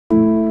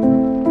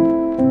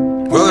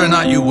Whether or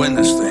not you win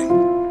this thing,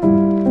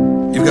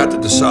 you've got to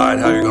decide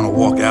how you're going to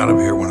walk out of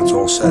here when it's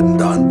all said and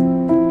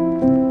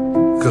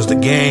done. Because the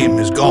game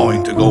is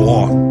going to go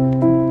on.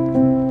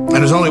 And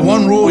there's only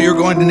one rule you're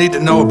going to need to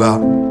know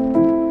about.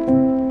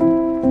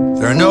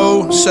 There are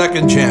no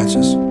second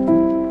chances.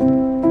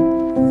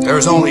 There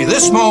is only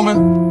this moment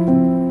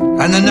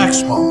and the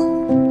next moment.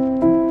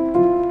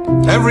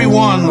 Every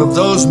one of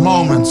those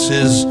moments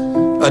is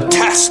a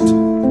test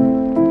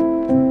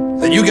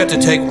that you get to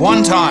take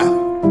one time,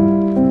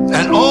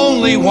 and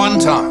only one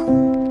time.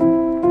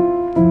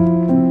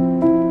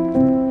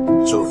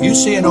 So if you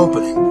see an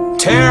opening,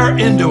 tear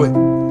into it.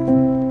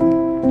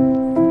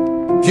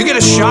 If you get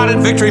a shot at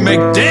victory, make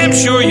damn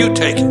sure you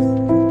take it.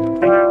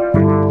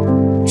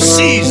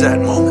 Seize that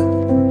moment.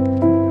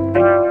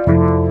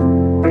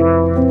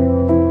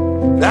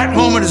 That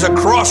moment is a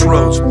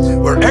crossroads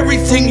where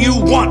everything you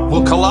want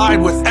will collide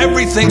with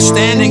everything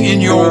standing in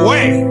your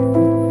way.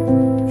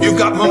 You've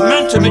got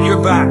momentum at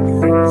your back.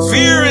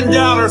 Fear and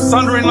doubt are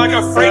thundering like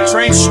a freight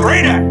train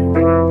straight at you.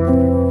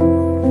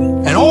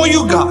 And all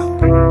you got,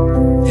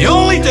 the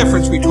only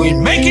difference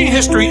between making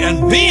history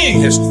and being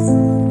history,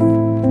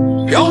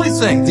 the only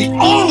thing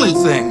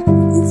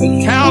you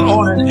can count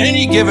on in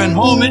any given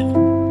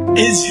moment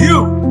is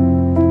you.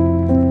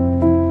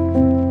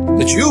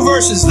 It's you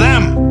versus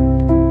them.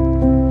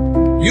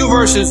 You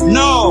versus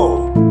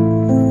no.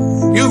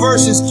 You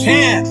versus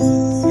can't.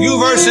 You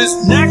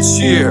versus next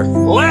year,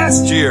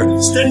 last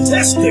year,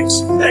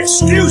 statistics,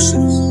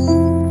 excuses.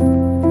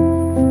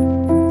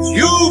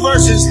 You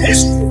versus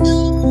history.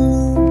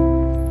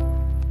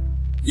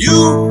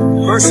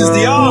 You versus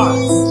the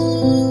odds.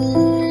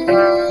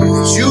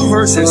 It's you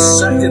versus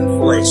second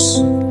place.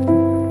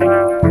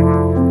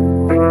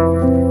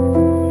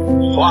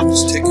 Clock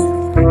is ticking.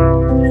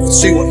 Let's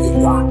see what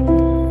you got.